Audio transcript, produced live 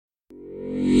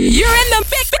You're in the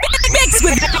mix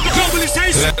with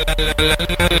Globalization.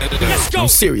 Let's go. I'm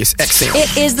Sirius XM.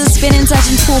 It is the Spin in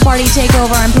Sessions Pool Party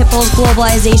Takeover on Pitbull's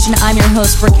Globalization. I'm your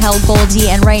host, Raquel Goldie,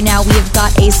 and right now we have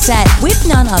got a set with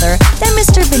none other than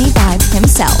Mr. Vinny Vibe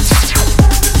himself.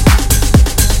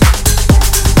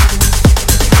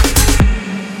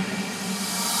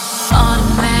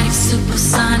 Automatic,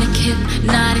 supersonic,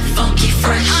 hypnotic, funky,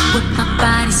 fresh. With my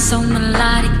body so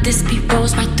melodic, this beat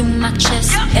rolls right through my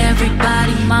chest.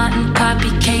 Everybody, Martin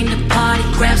Poppy came to party.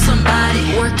 Grab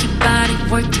somebody, work your body,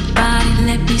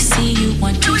 let me see you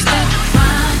 1, 2, step.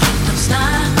 Rock it, don't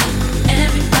stop.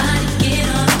 Everybody get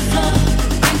on the floor,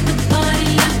 bring the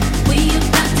party up. We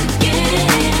about to get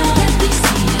it on. Let me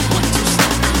see you 1, 2, step.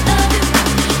 I love it.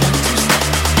 1, 2,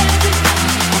 step.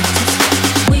 Everybody 1, 2,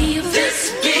 step. We about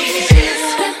to get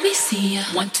it. Let me see you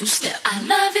 1, 2, step. I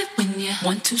love it when you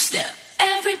 1, 2, step.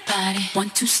 Everybody 1,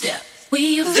 2, step.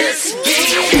 We about to get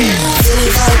it. Vinny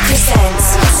Vibe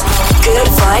presents Good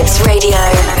Vibes Radio,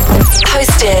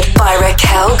 hosted by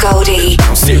Raquel Goldie.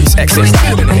 I'm Sirius XM.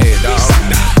 Stop in the head, dog.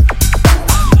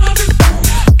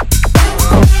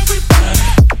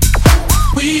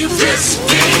 We about to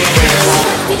get it.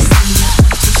 Let me see you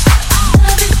 1, 2, step. I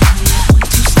love it when you 1,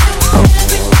 2, step.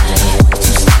 Everybody 1,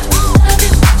 2, step. Love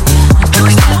it when you 1, 2,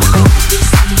 step. Let me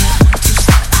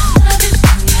see you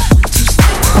 1, 2,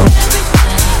 step. I love it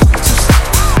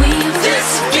when you 1, 2, step. Everybody 1, 2, step. We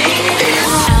about to get it.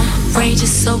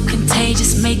 Outrageous, so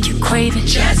contagious, make you crave it.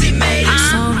 Jazzy made it.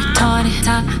 So retarded,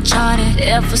 top charted.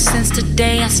 Ever since the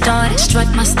day I started, strut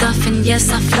my stuff and yes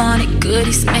I flaunt it.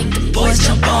 Goodies make the boys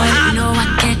jump on it. No,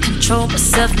 I can't control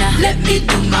myself now. Let me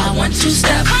do my 1, 2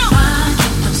 step. Rock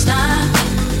it, don't stop.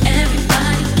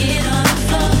 Everybody get on the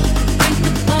floor, bring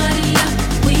the party up.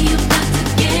 We about to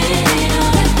get it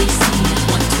on. Let me see you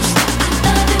 1,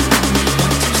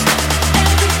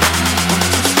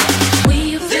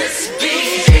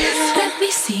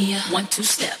 2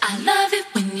 step. I love it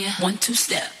when you 1, 2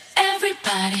 step.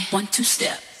 Everybody 1, 2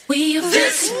 step. We about to get it. Let me see you 1, 2 step. I love it when you 1, 2 step. Everybody 1, 2 step. We about to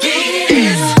get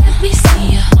it. Let me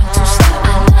see you 1, 2 step. I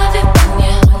love it when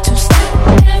you 1, 2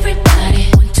 step. Everybody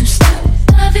 1, 2 step.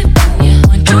 Love it when you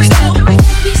 1, 2 step. Let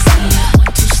me see you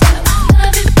 1, 2 step. I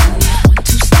love it when you 1,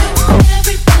 2 step.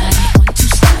 Everybody 1, 2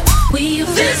 step. We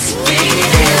about to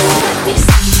get it. Let me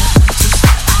see you 1, 2 step.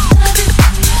 I love it when you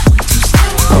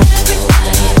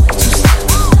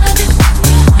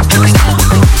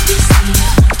 1, 2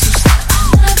 step. Everybody 1, 2 step.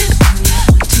 Love it when you 1,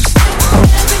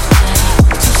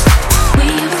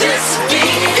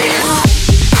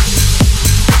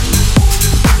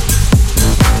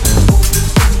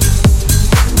 2 step.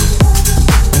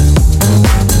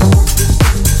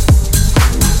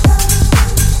 Let me see you 1, 2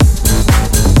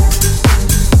 step. I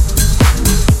love it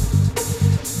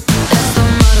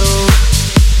when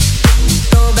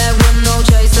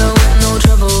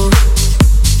you 1, 2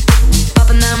 step.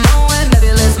 Everybody 1, 2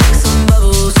 step.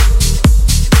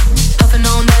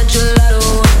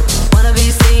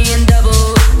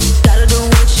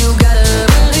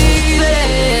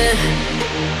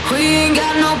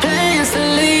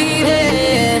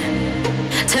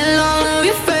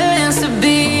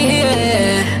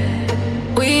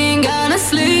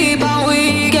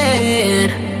 We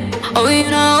about to get it.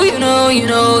 You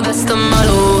know that's the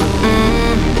motto.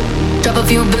 Drop a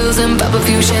few bills and pop a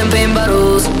few champagne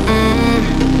bottles.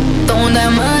 Throwing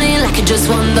that money like you just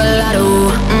won the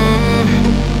lotto.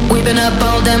 We've been up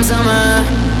all damn summer,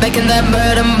 making that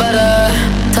bread and butter.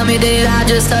 Tell me, did I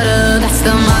just stutter? That's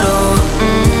the motto.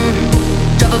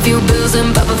 Drop a few bills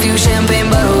and pop a few champagne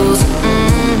bottles.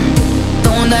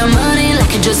 Throwing that money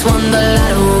like you just won the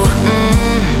lotto.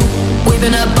 We've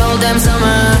been up all damn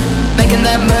summer, making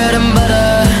that bread and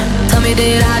butter. Tell me,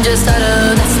 did I just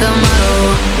stutter? That's the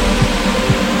motto.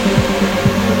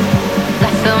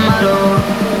 That's the motto.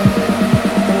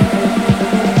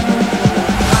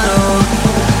 Motto.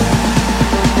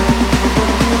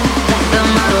 That's the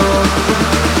motto.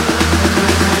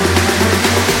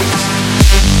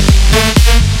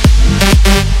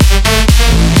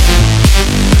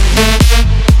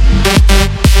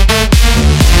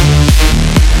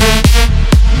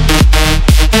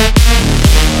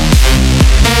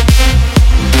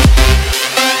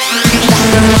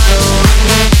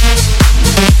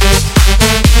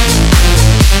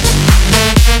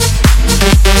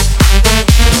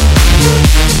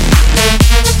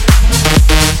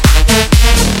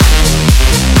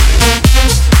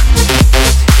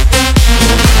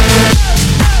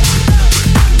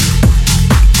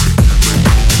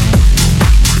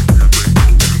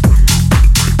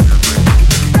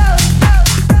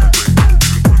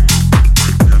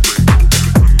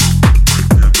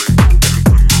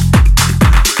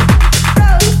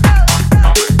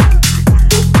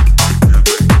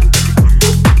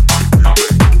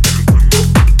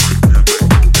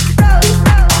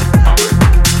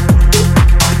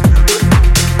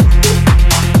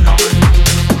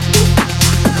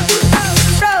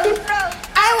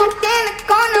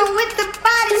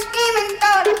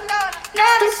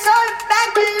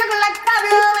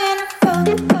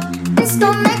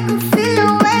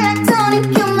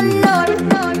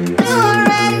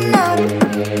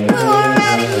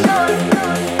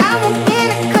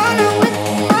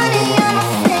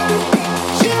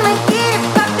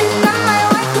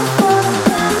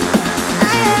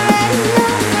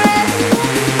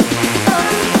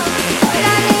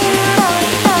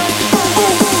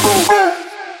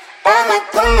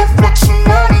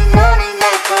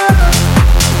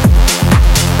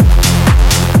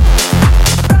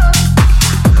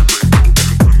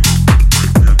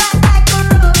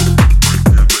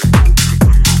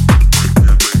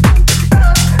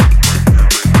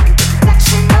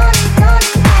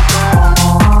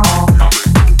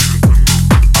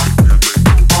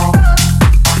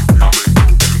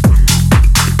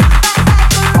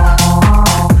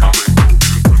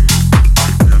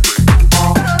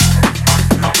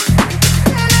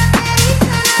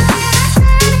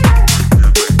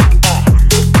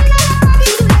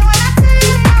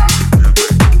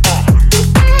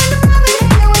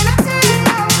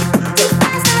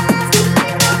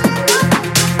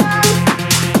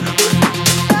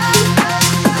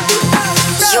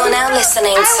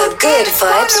 listening to Good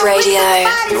Vibes Radio.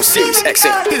 Yo, Sirius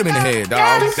XM. Hit him in the head,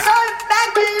 dog.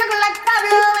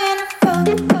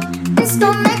 This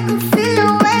don't make him feel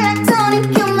the way I told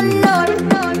him you might know it.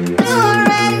 You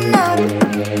already know it.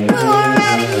 You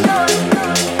already know it.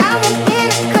 I won't get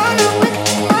a corner with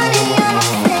the money on my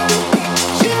face.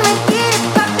 She might get it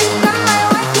poppin', I might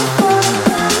watch it for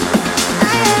the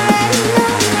I already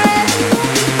know it.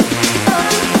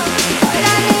 But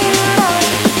I need to know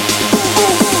it.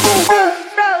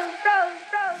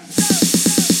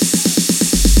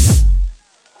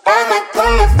 I might pull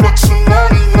a flex and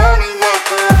money.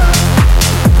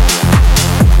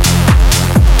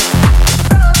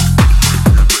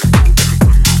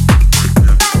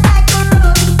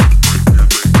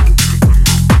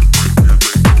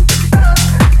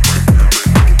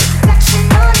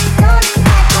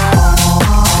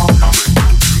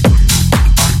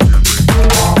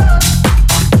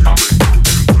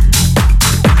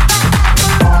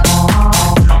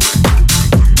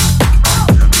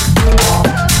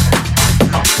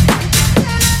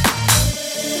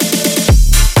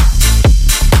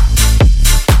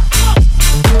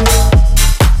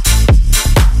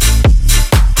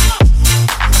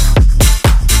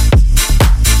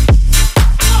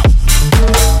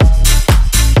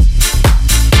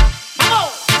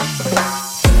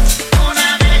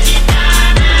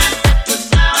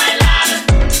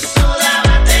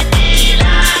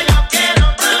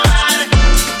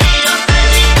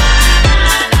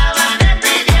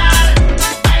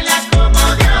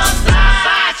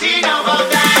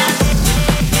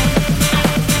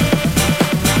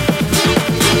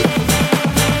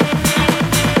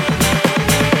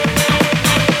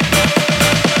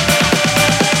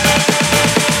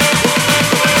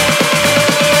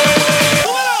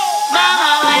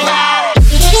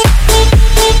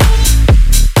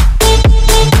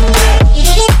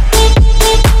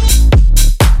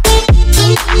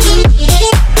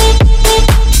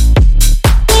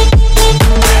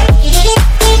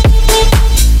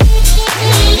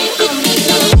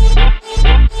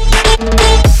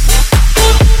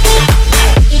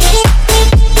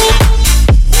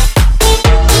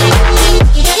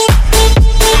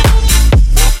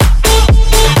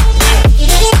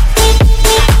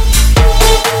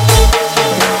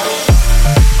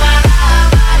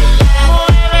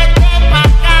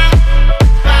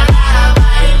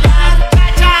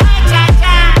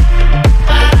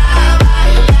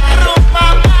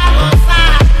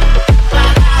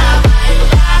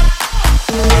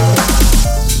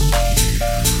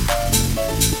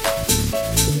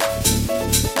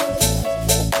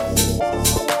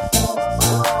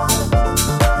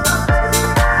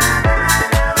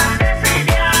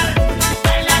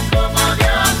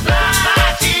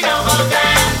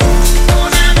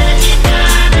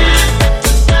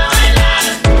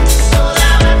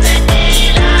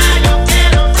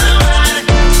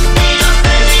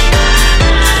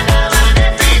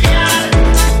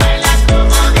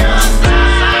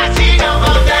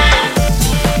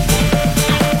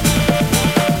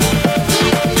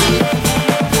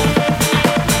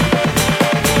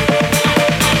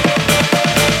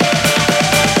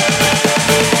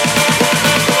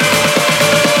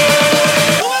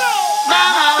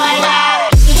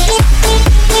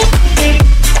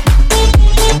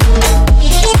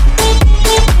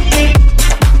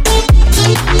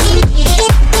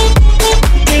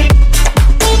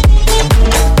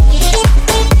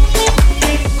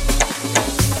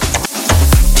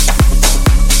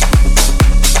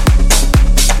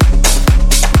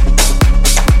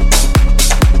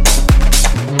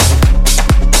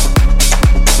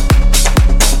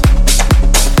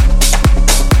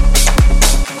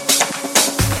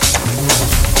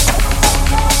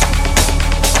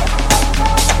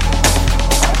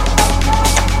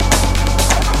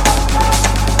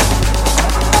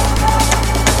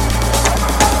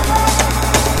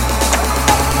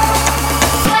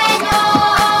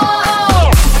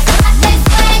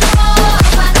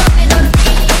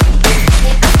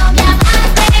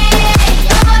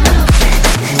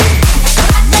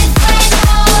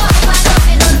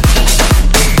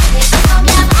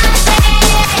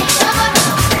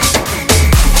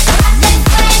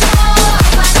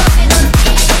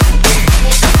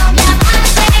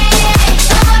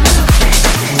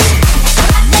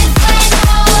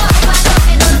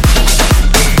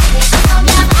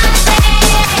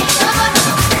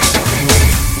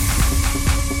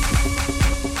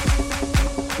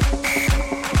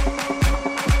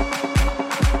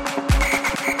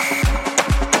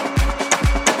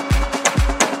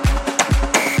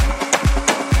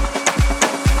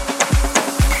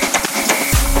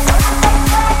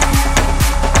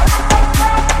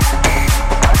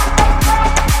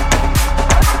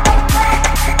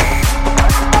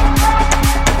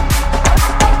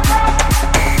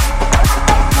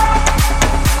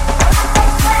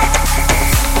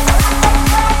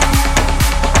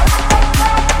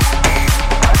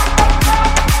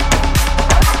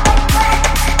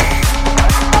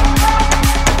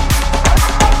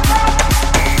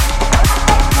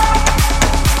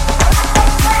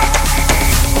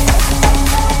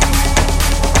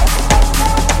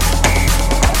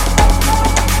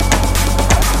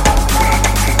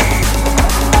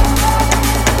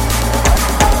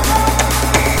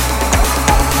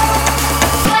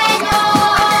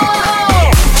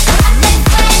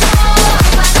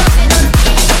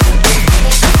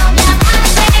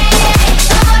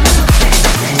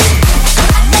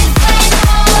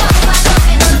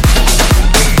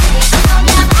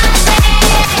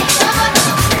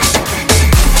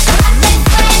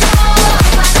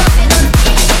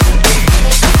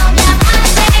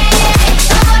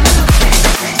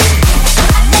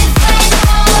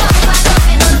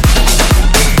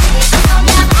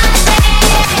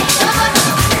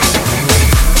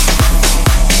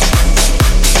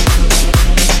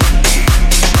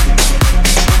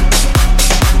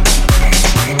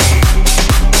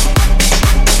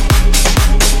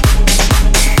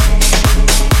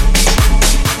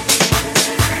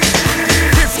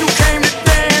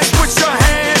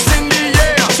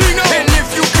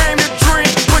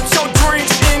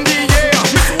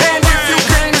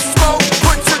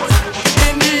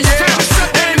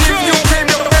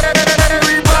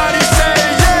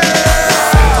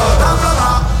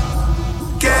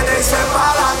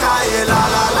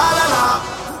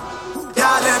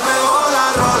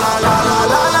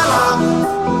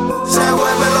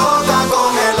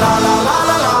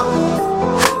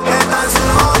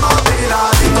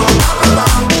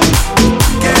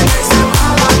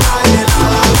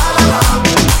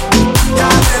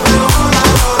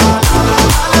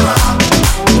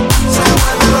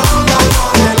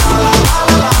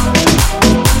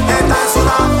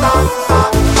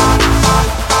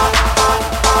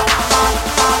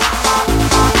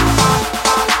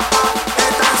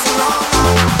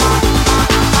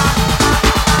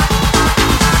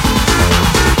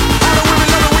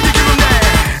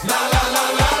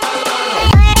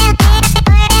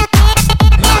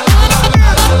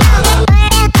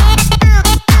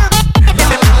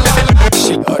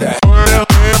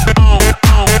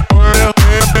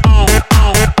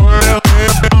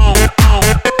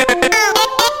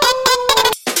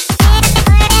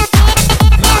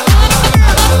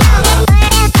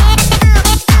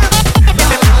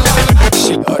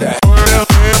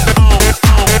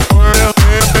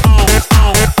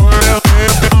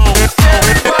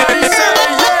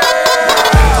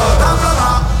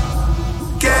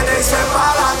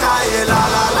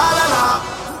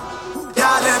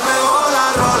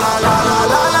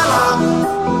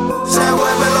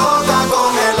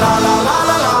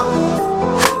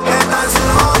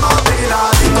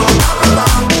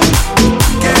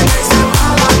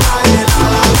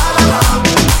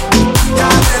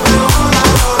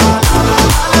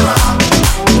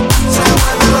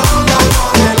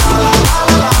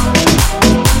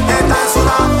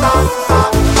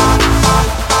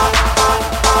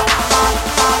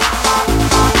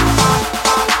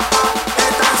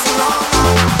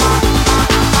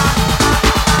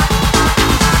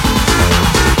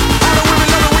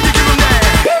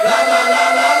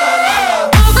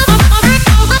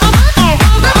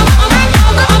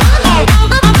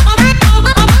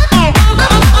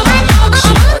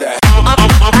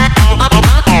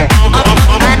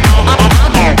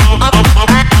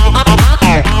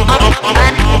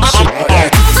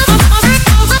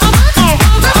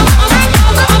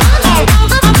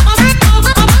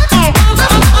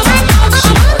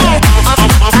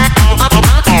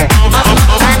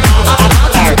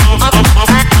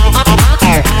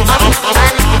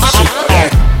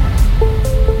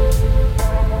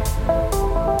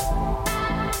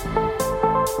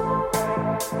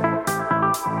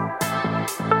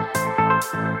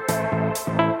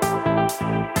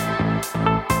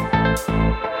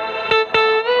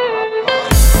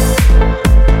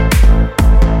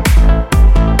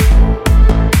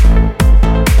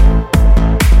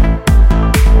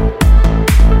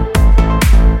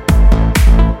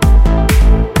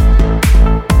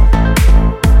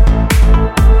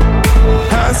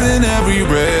 passing every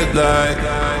red light.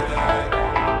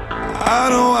 I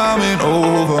know I'm in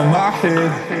over my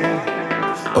head,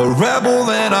 a rebel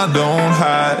that I don't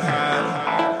hide.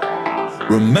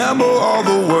 Remember all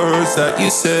the words that you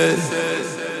said.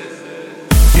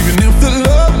 Even if the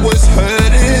love was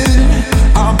hurting,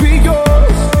 I'll be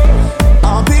yours,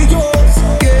 I'll be yours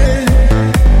again.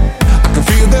 I can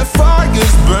feel that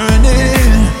fire's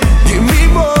burning, give me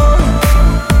more.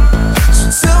 So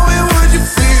tell me, would you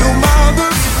feel my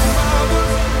love?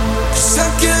 'Cause I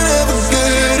can't ever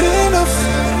get enough.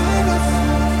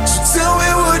 So tell me,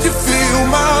 would you feel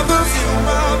my love?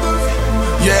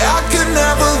 Yeah, I could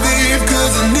never leave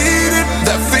 'cause I needed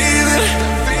that feeling.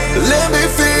 Let me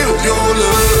feel your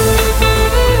love.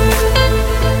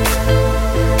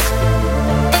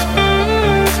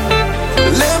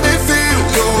 Let me feel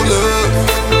your love.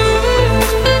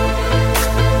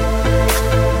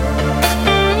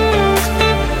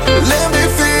 Let me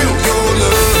feel your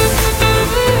love.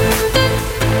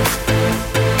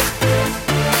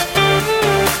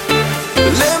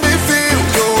 Let me feel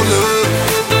your love.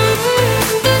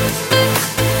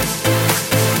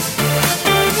 Let me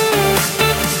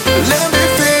feel your love. Let me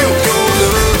feel your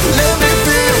love. Let me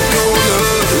feel your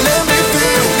love. Let me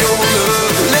feel your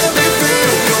love. Let me feel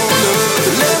your love.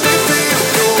 Let me feel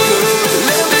your love.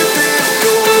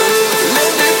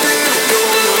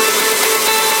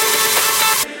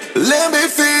 Let me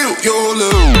feel your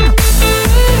love.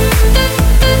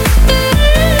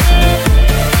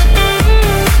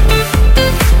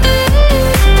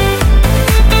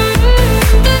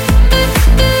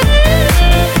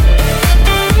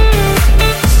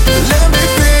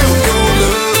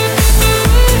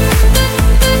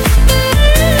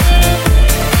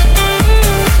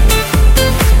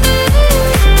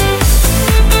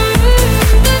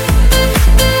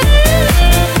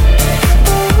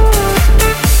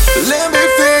 Let me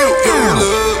feel your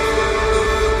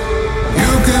love.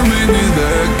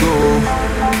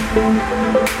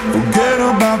 Forget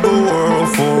about the world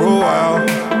for a while.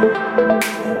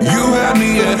 You had me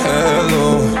at hello.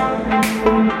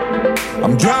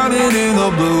 I'm drowning in the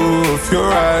blue of your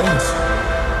eyes.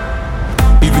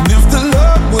 Even if the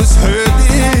love was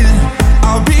hurting,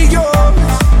 I'll be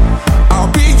yours,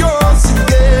 I'll be yours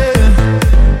again.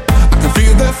 I can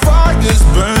feel that fire's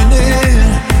burning,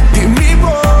 give me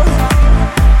more.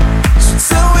 So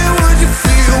tell me, would you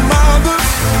feel my love?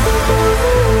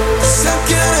 'Cause I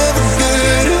can't ever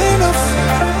get enough.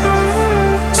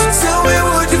 So tell me,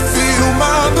 would you feel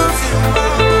my love?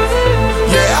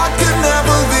 Yeah, I could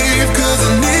never leave 'cause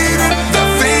I needed that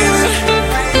feeling.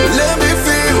 Let me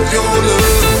feel your love.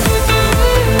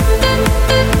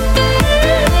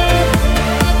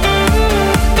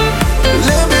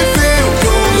 Let me feel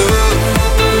your love.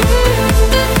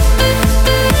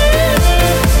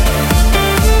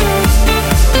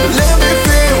 Let me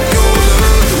feel your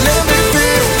love. Let me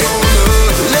feel your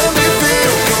love. Let me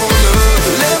feel your love.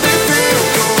 Let me feel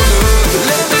your love.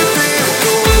 Let me feel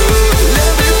your love.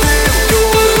 Let me feel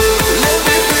your love. Let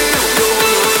me feel your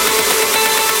love.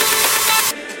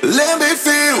 Let me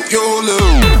feel your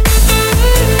love.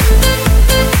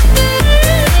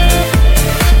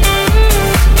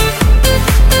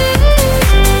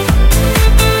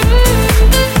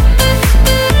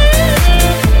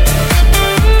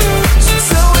 So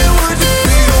tell me, would you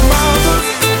feel my love?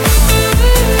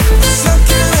 'Cause I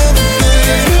can't ever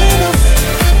get enough.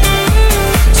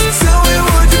 So tell me,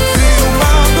 would you feel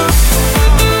my love?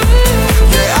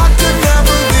 Yeah, I could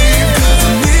never leave 'cause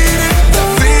I needed that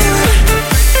feeling.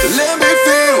 Let me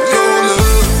feel your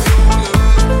love.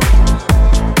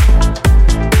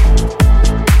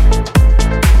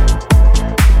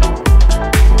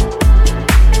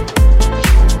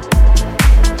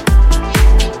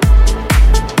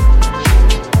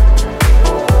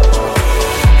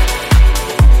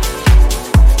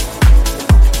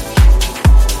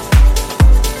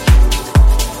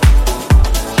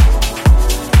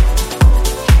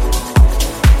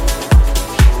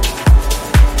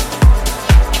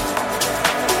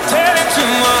 Tell it to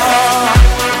my heart.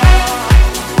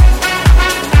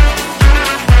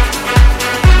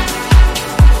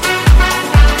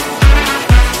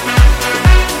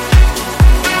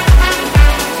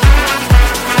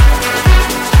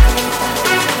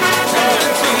 Tell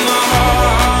it to my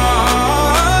heart.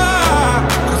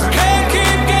 'Cause I can't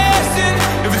keep guessing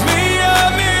if it's me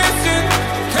you're missing.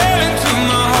 Tell it to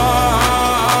my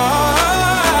heart.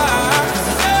 'Cause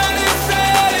the sun is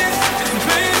setting, it's a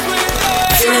place with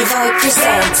us. Vinny Vibe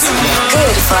presents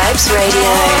Good Vibes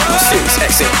Radio. Six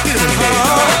exit. Tell it to my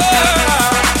heart.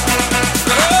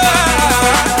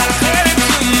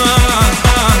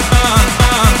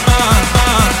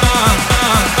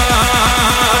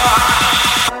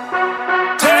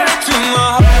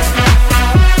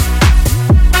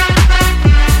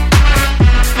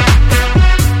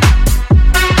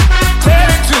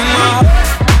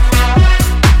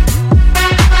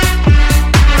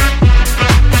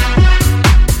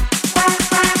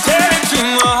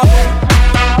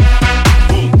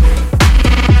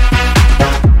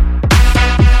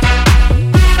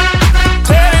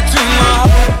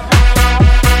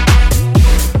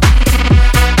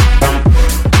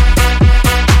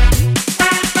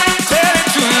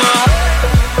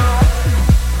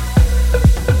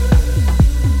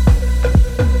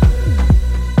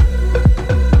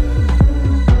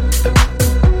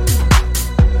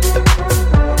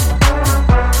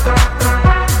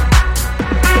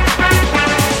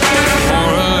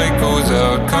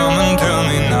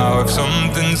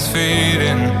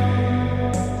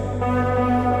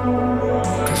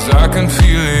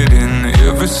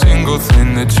 single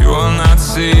thing that you're not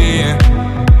seeing.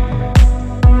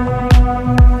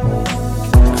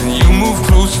 You move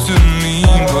close to me,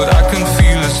 but I can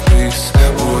feel a space.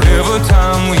 Whatever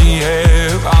time we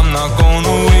have, I'm not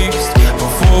gonna waste.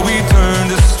 Before we turn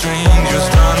to strangers,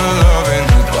 trying to love in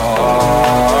the dark.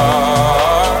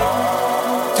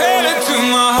 Tell it to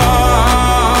my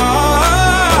heart,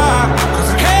 'cause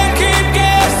I can't keep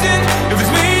guessing if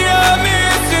it's me you're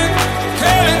missing.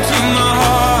 Tell it to my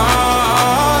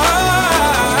heart,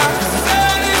 'cause the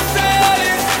sound is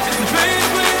silence, it's the place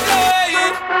we're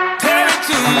dying. Tell it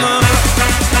to my heart.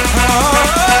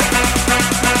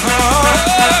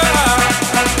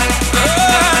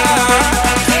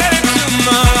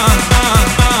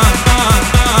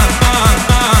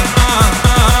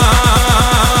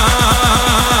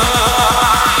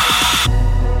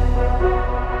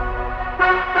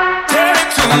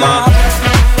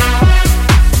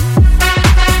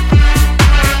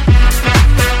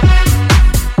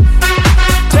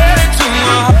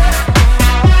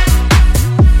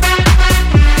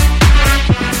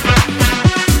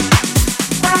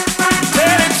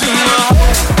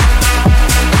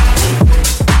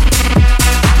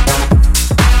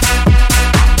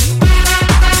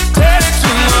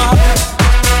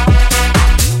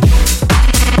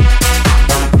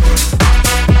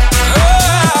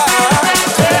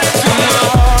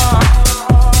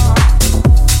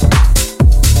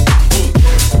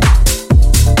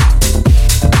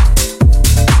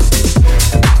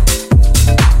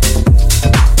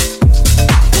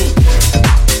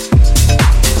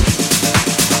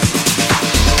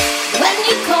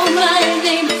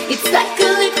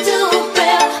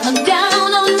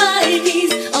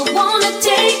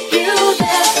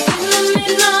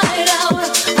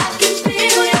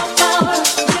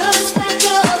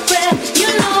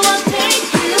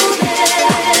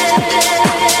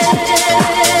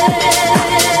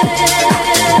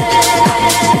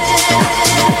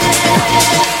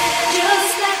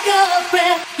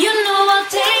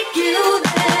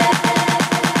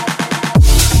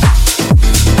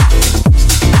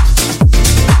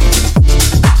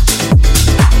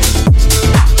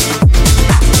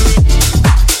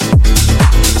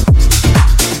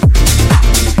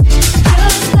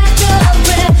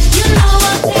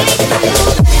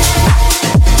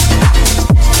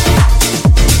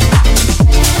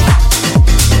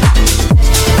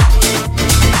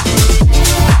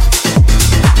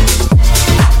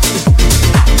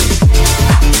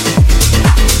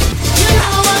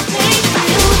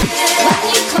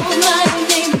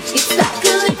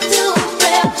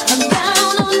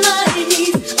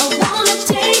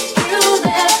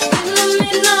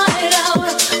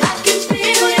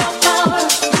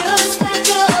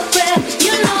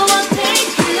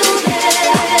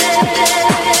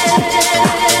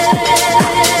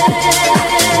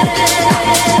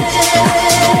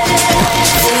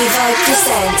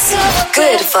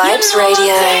 Good Vibes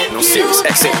Radio. No serious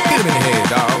exit. Hit him in the head,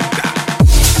 dog.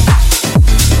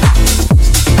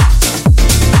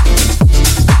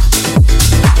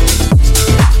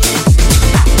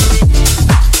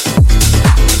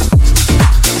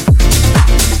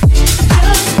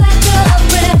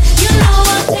 You know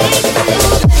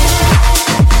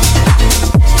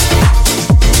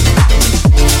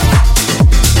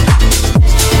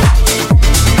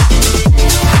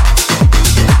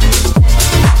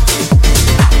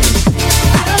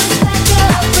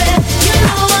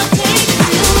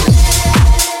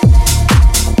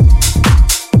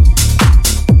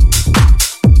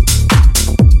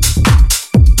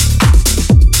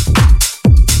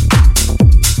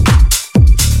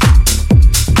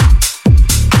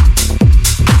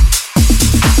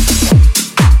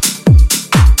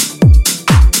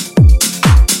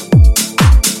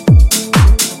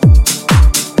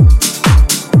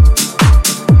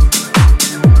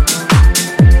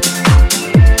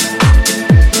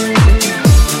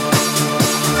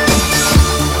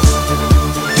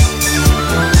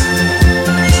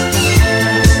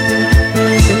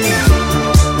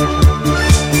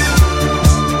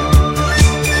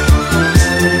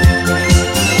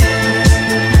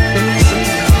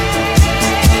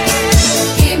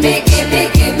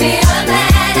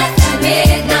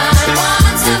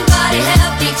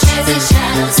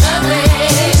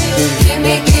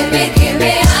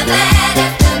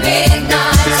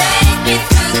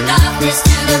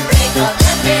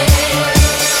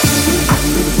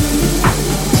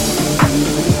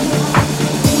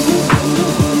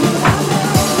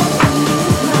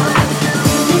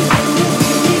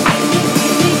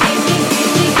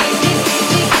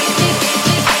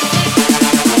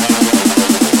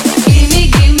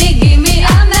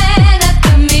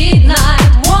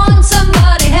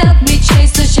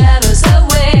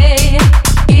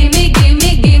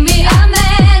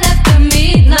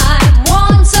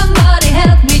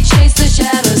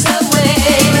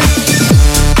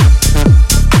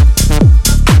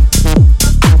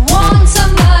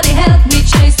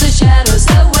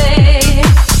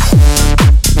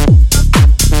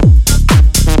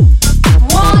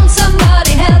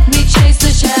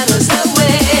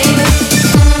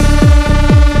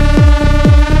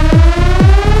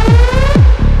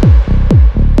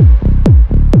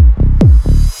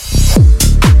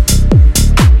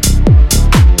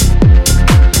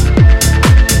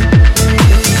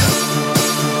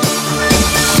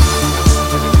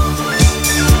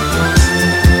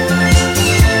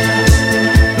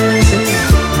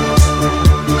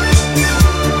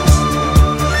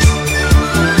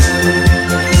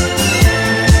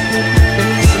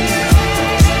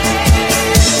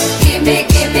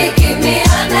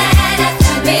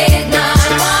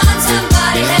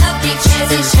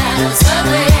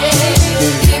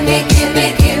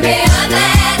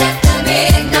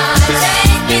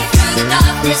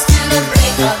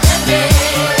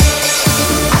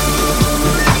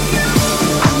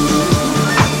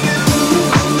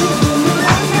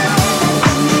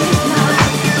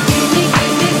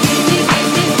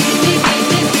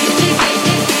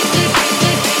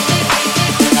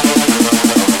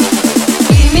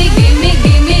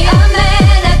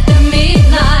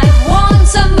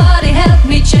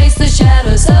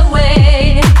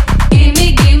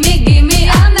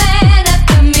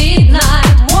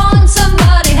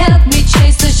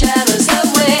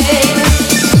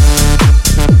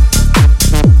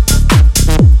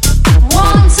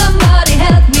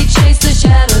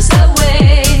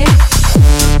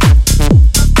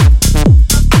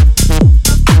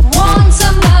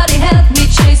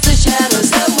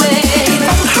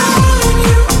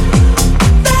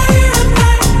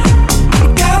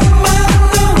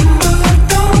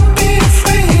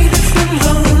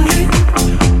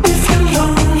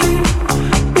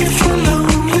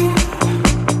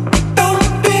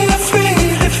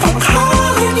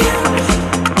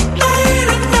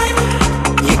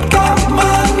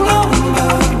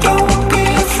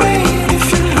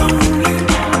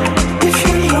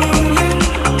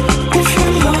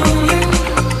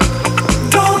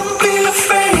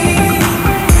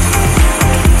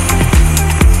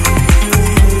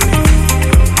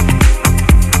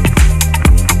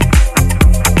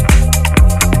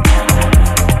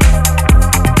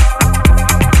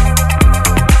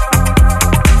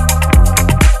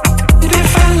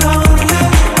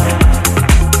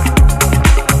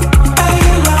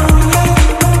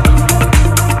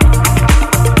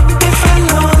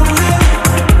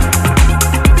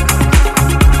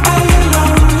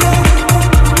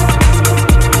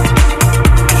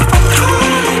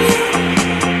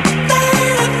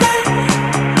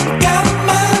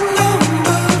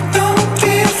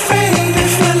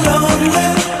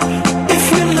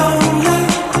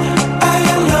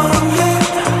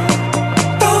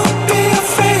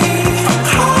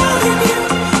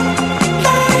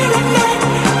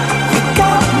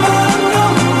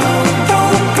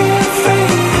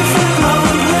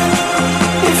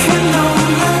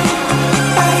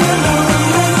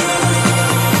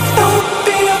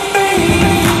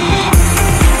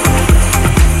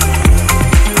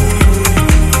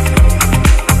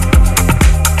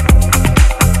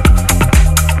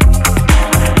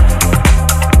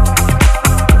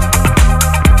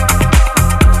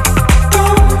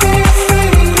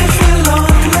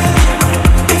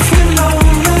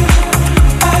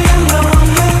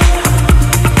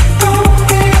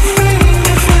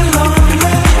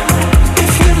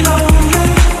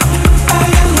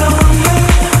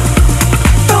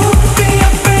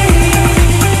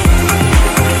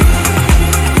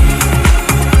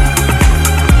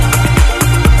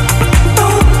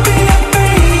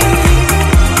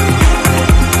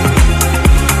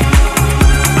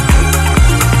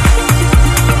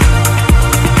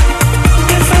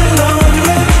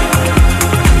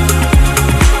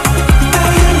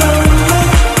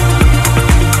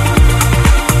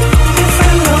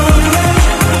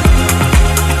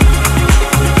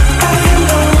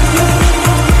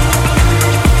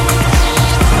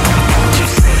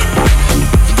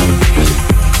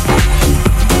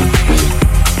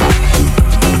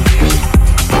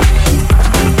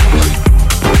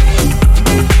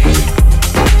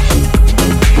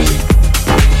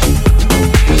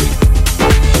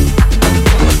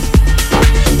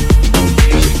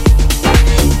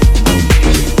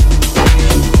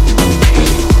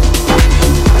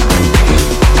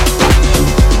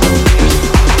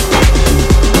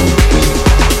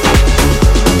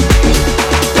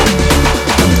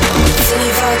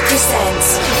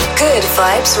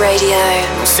Vibes Radio.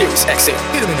 Sirius XM.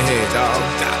 Hit him in the head, dog.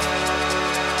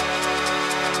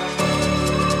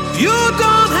 You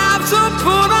don't have to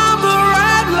put on the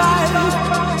red light.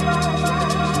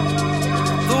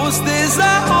 Those days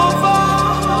are over.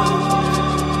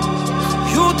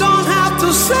 You don't have to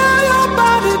sell your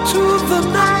body to the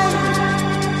night.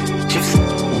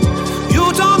 You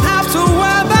don't have to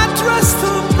wear that dress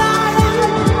tonight.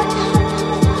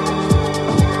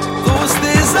 Those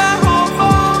days are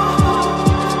over.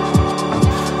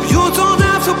 You don't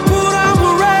have to put on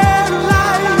the red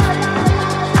light.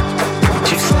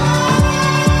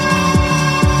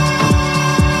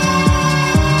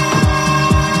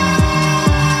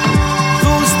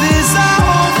 Those days are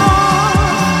over.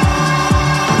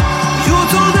 You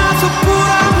don't have to put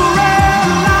on the red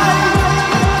light.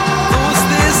 Those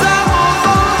days are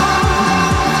over.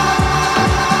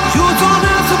 You don't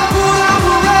have to put on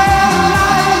the red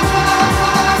light.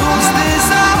 Those days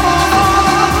are over.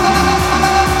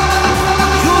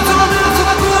 You don't have to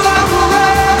put on the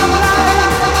red light.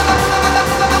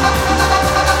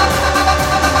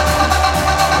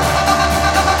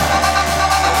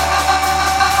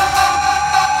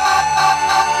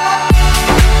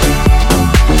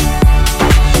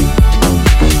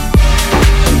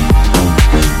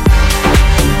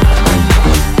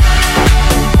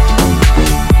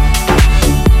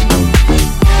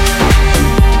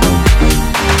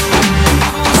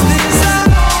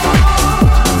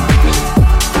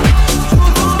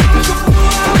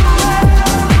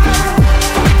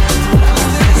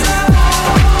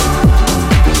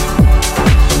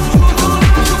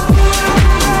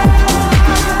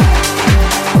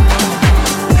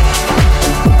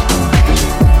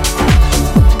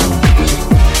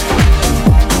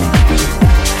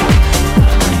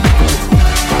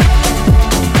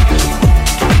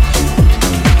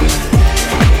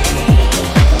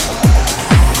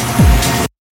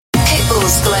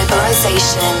 Pitbull's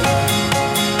Globalization.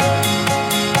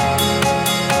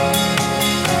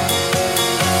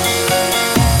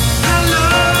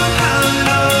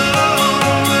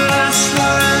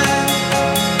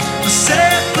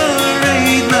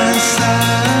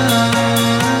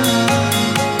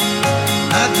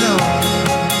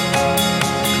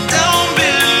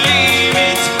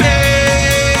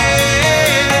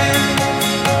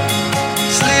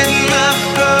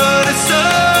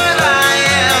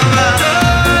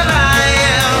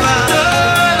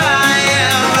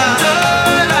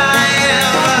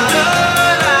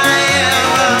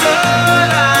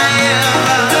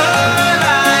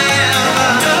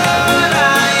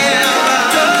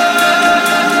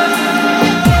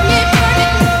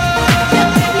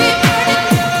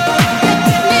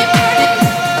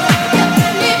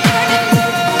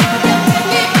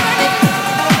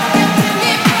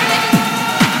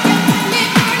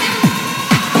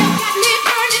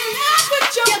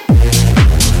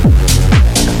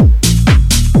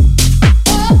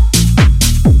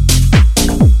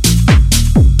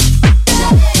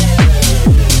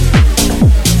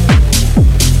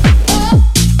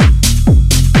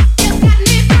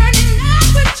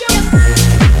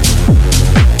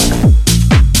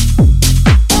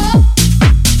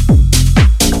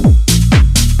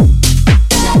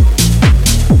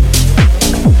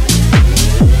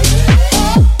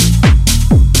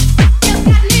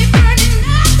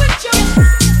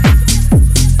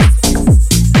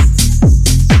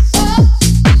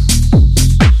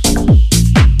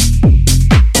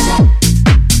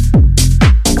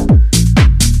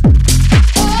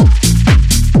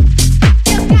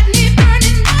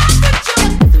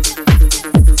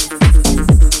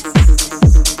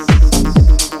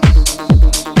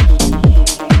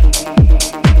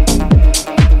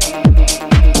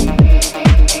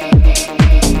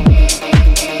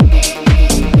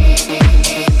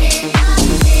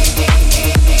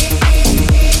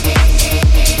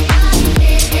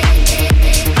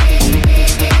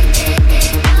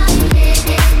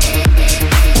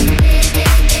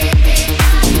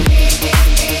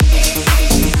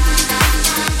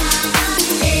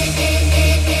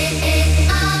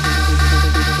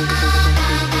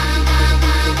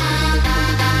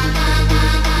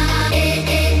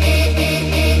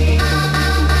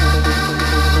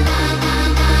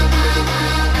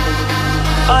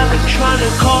 I've been trying to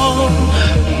call.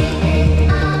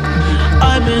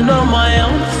 I've been on my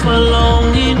own for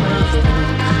long enough.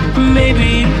 Maybe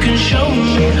you can show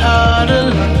me how to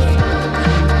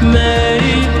love.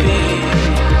 Maybe.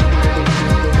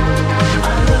 I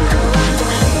look around,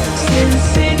 Sin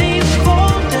City's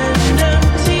cold and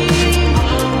empty.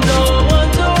 No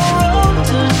one's around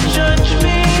to judge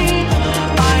me.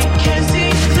 I can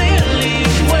see clearly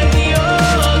when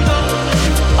you're gone.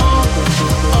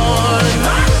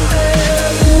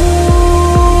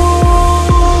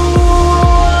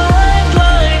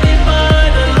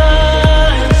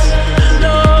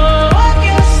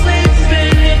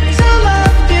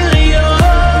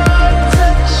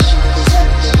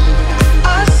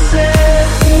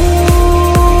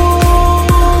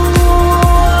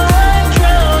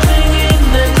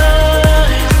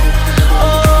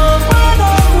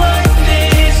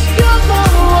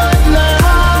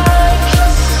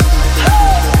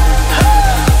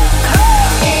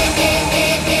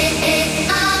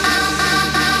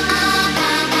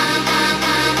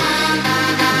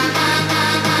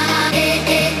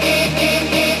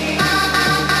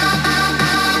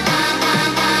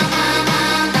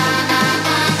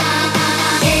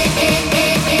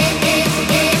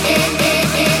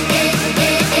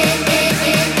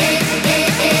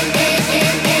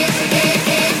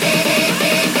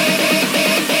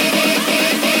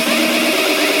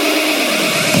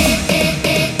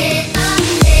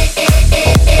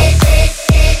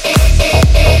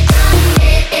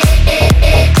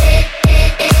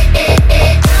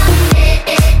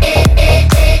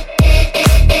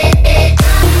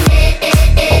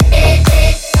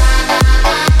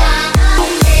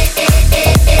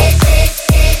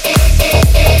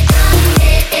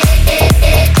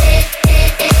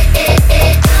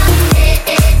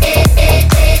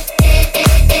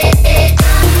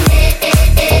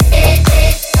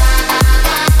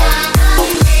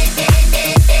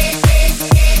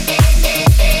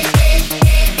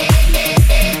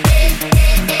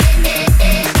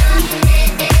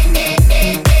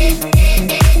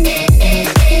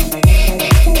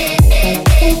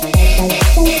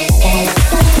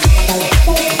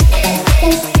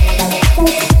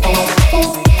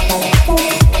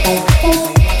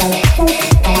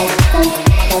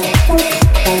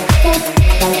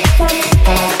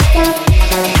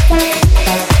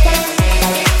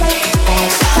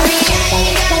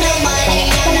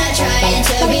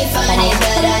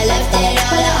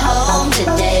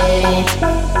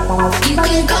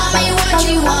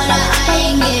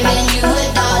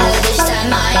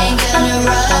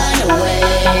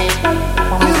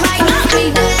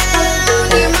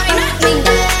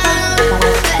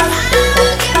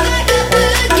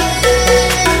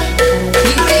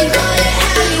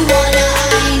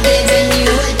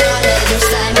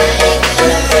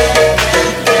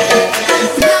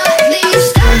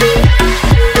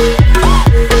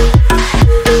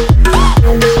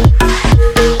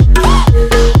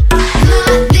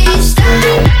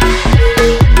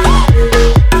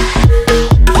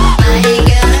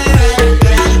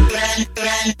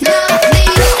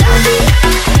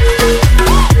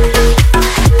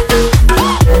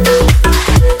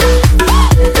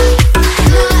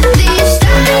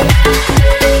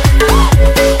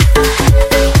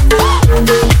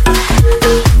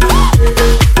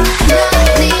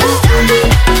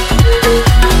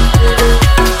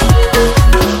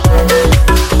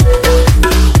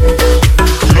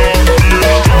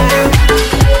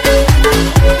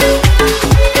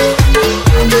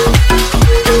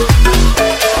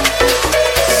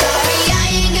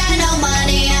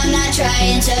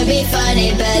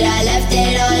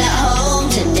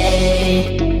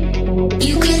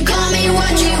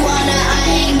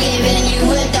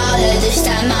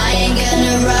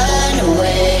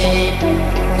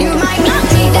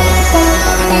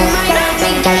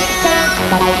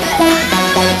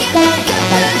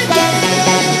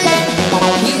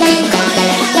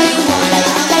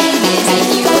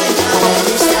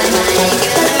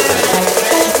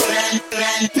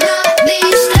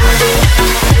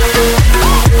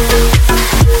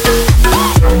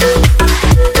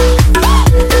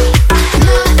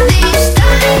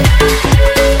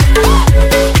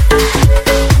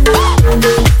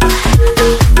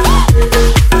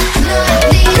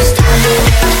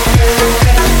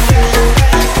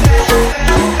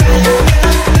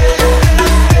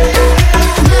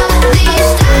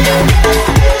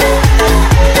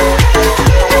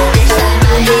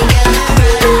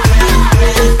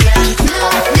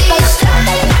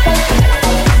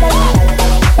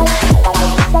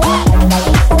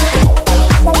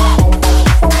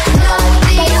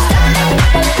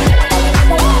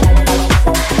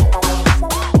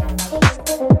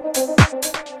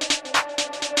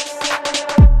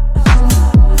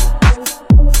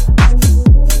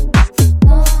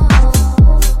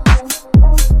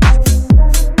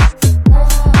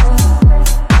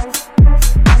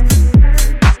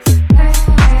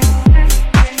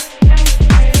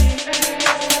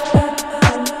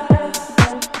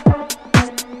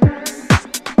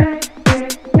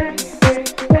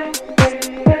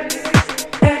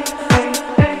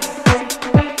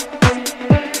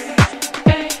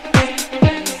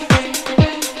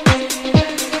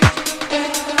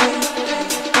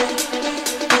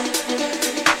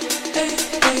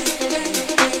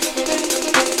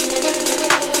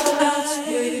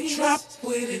 drop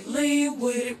with it, lean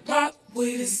with it, rock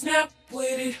with it, snap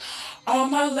with it. All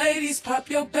my ladies, pop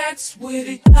your backs with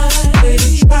it. With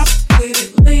it, drop with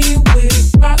it, lean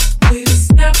with it, rock with it,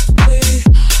 snap with it.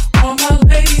 All my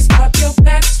ladies, pop your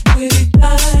backs with it.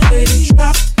 With it,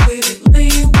 drop with it,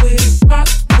 lean with it, rock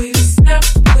with it, snap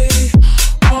with it.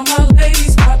 All my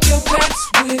ladies, pop your backs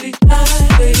with it.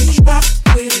 With it, drop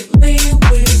with it, lean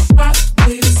with it, rock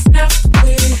with it, snap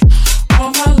with it.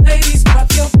 All my ladies,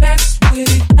 pop your backs with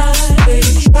it. With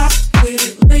it, drop with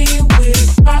it, lean with it,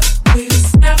 rock with it,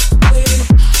 snap with it.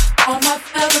 All my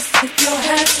fellas, put your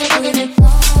hands with it.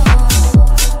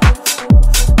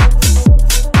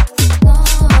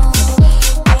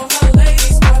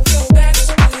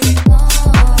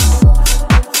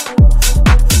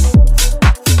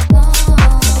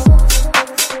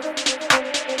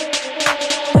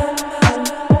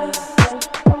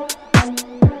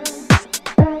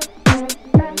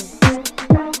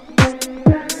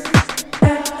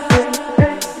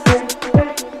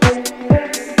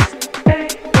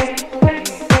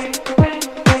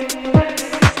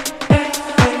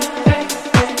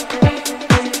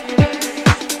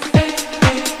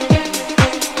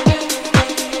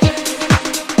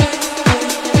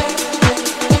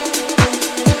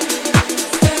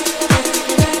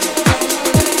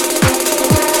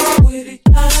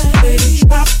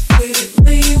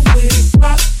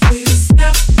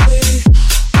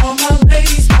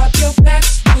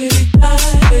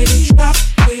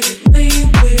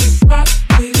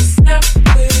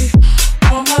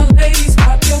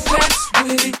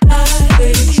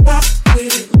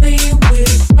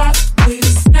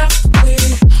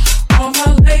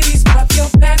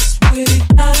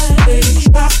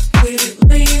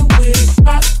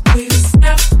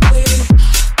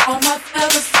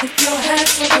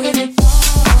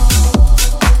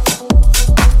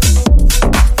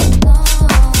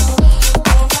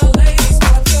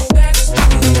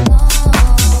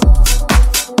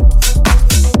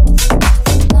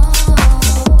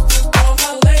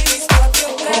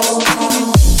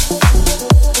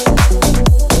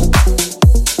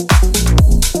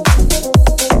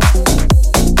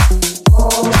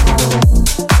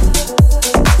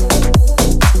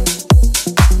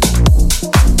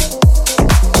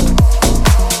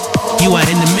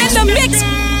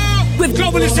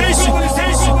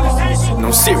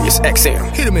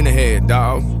 XM. Hit him in the head,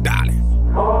 dog. Darling.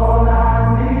 All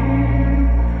I need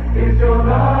is your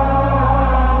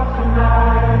love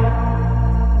tonight.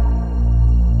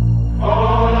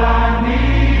 All I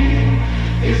need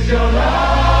is your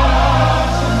love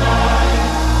tonight.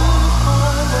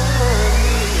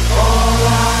 All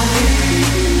I need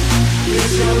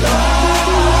is your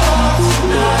love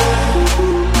tonight.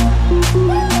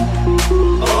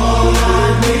 All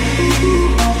I need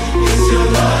is your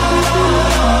love.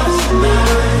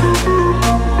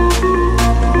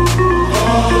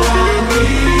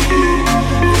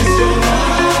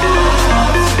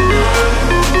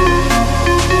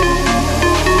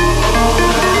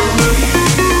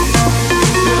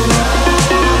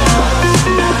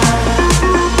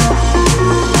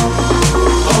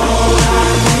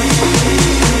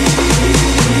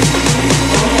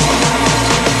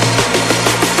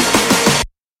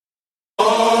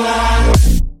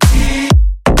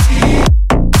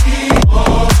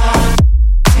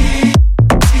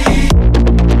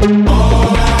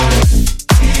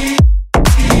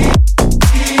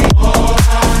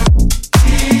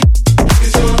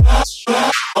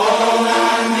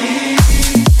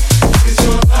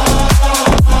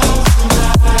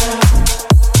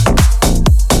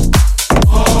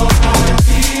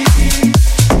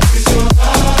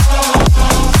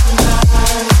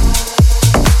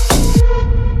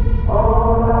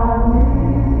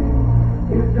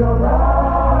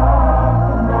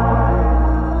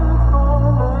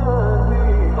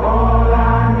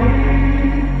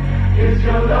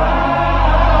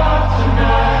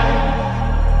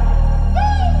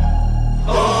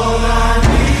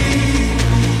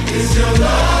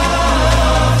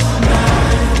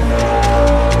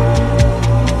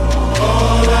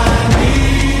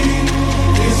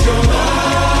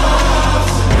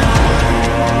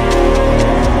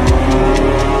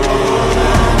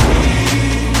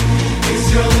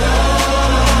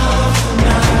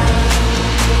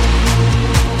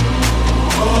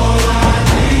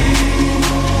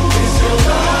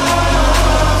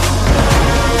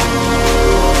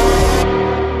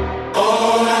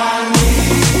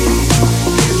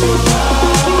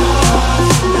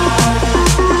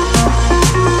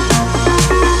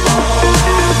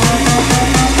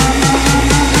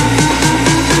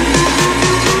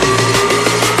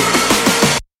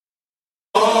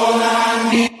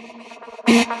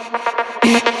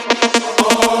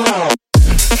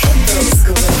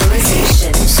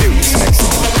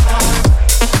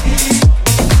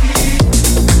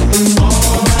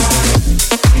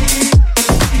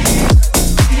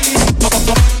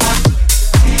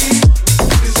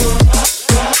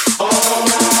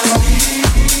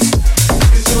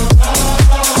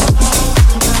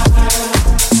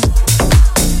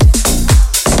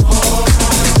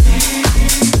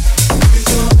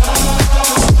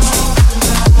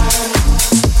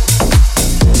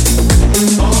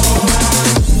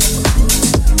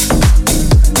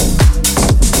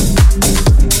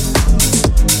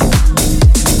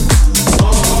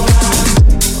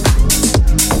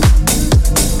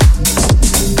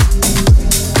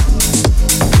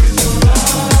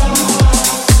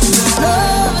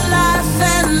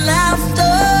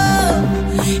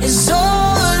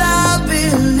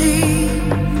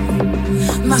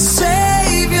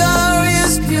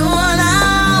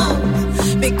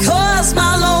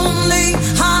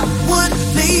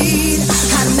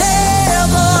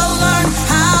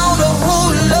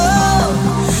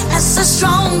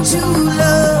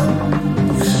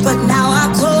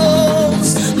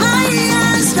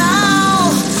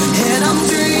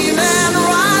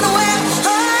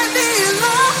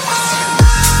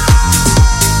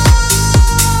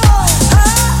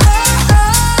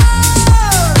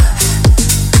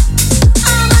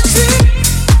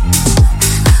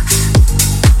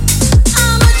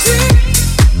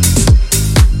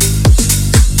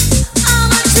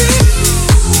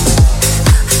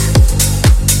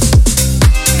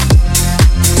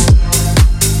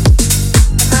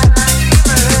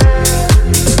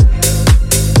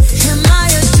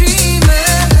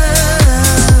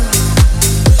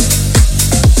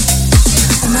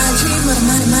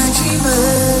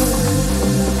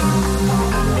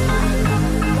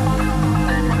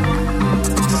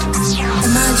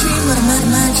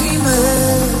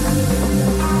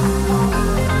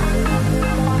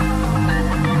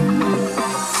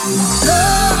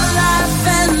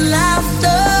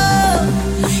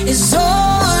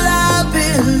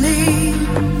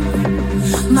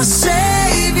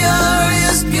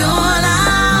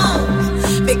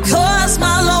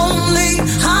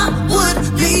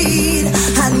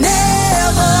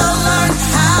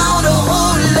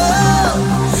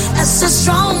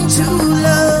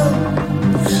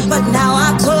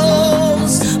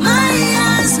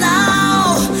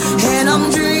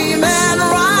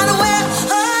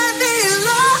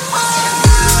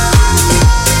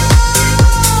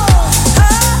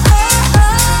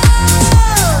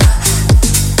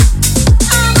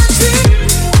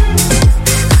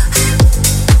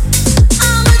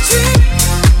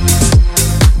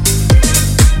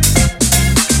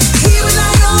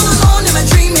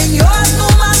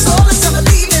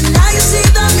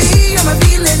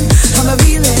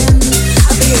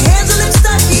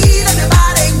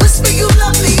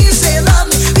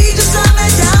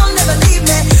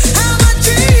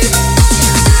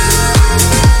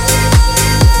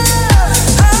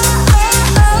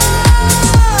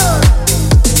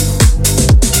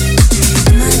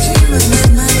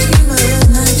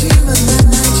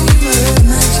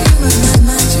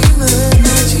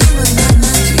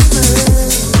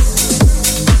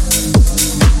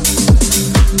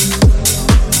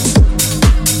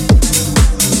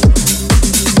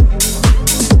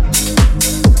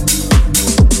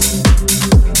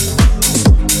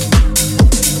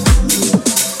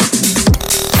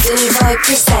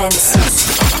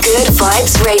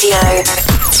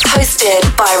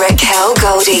 Hosted by Raquel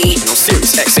Goldie. On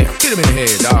Sirius XM. Get him in the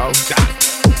head, dog. Got it.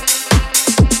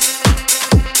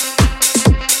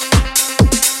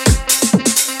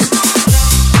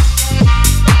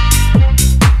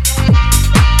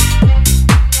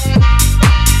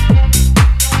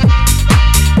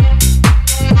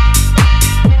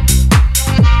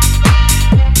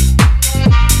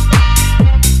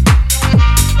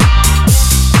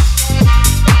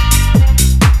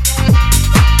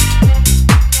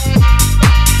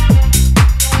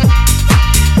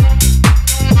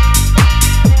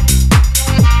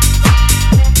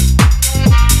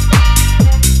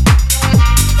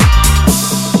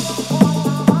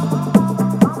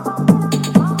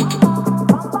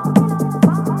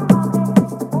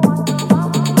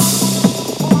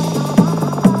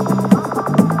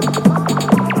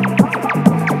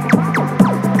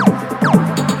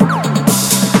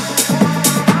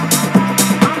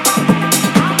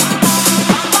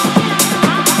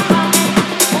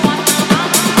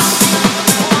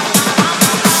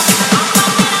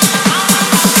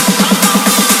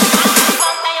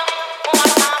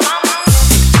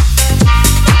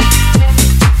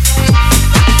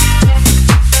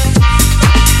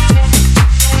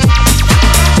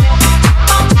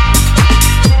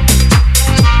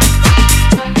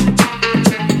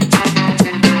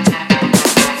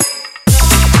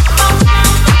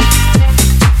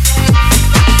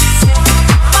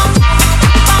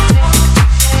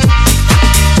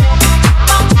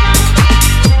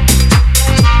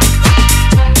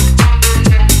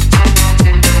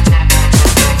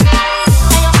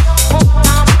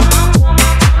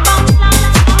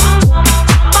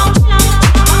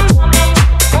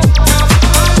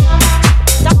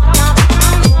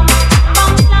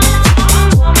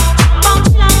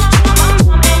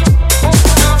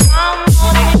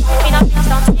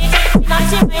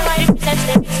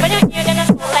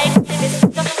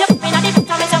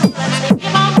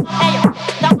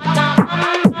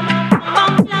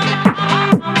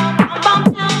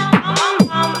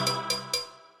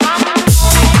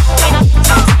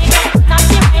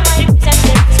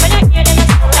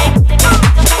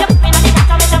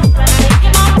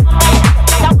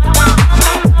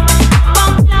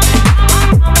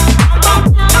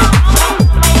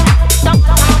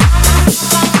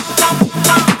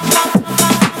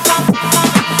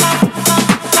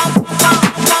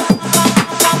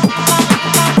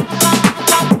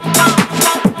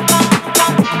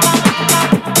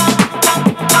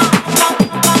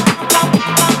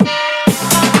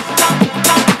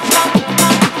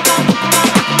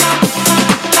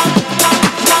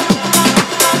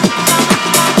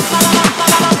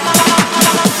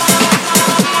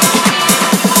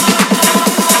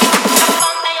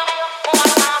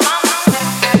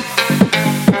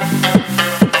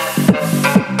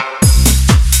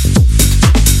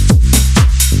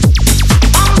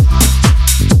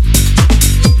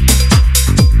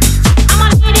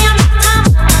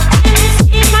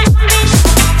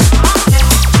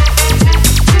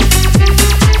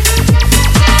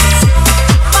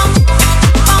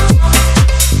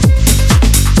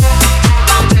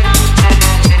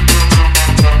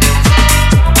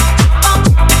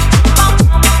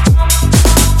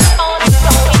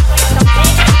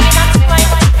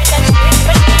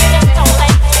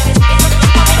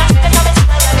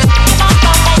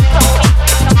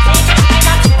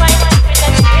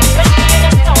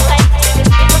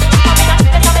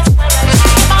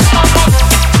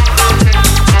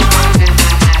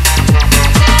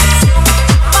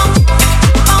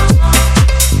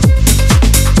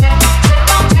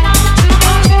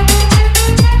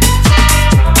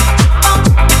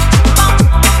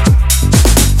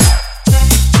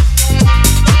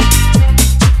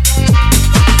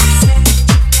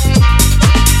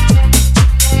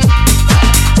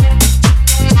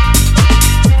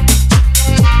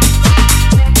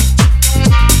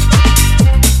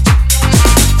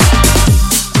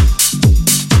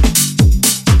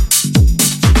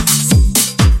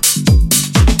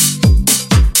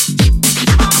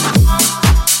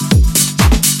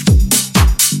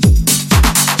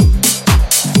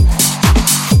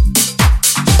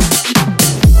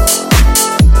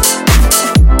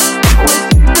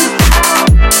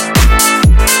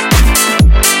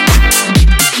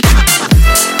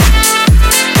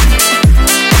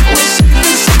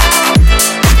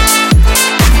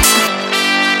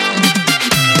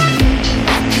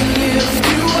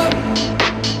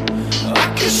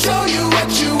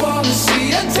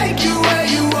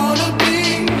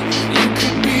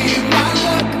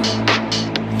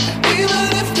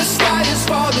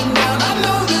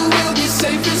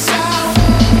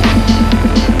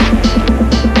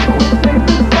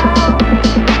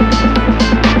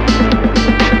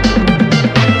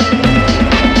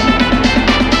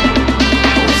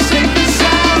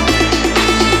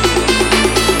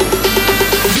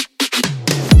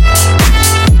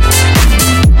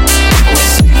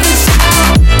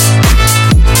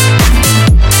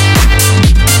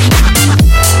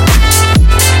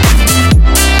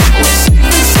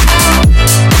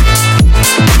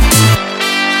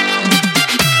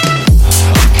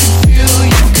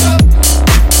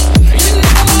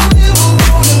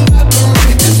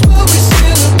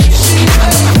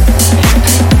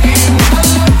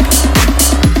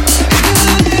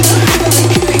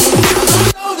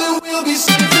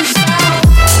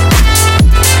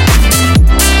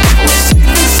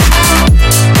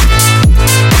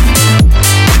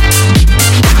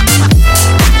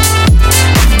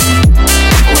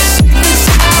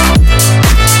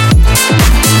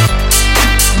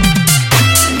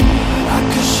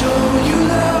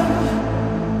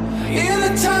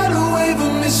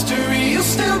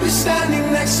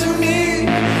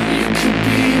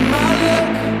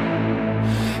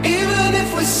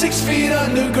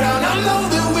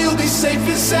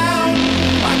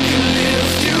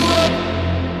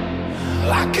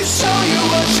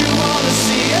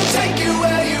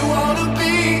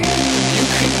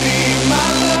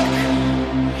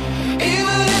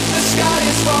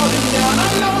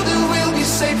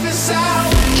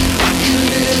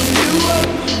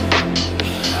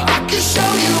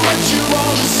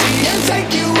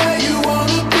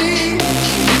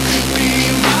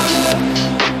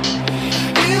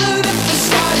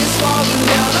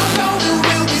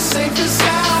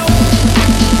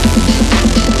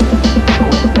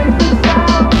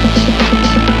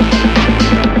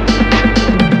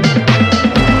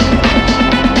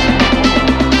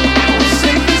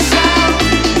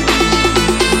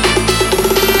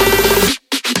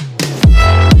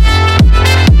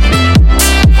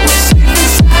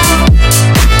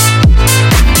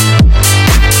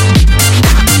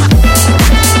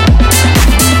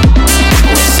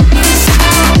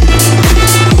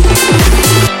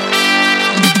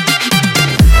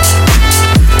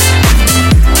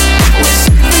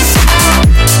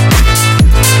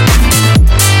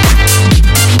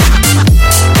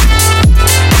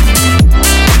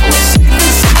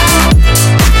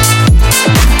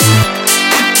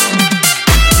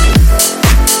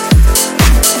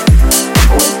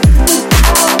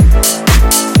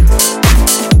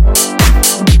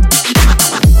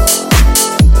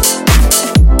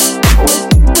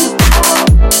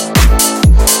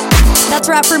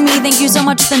 from me. Thank you so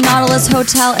much to the Nautilus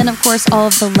Hotel and, of course, all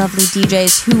of the lovely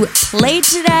DJs who played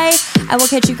today. I will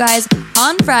catch you guys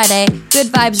on Friday. Good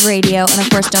Vibes Radio. And, of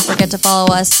course, don't forget to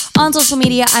follow us on social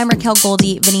media. I'm Raquel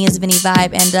Goldie. Vinny is Vinny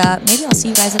Vibe. And maybe I'll see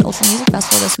you guys at Ultra Music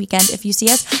Festival this weekend. If you see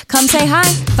us, come say hi.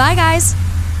 Bye, guys.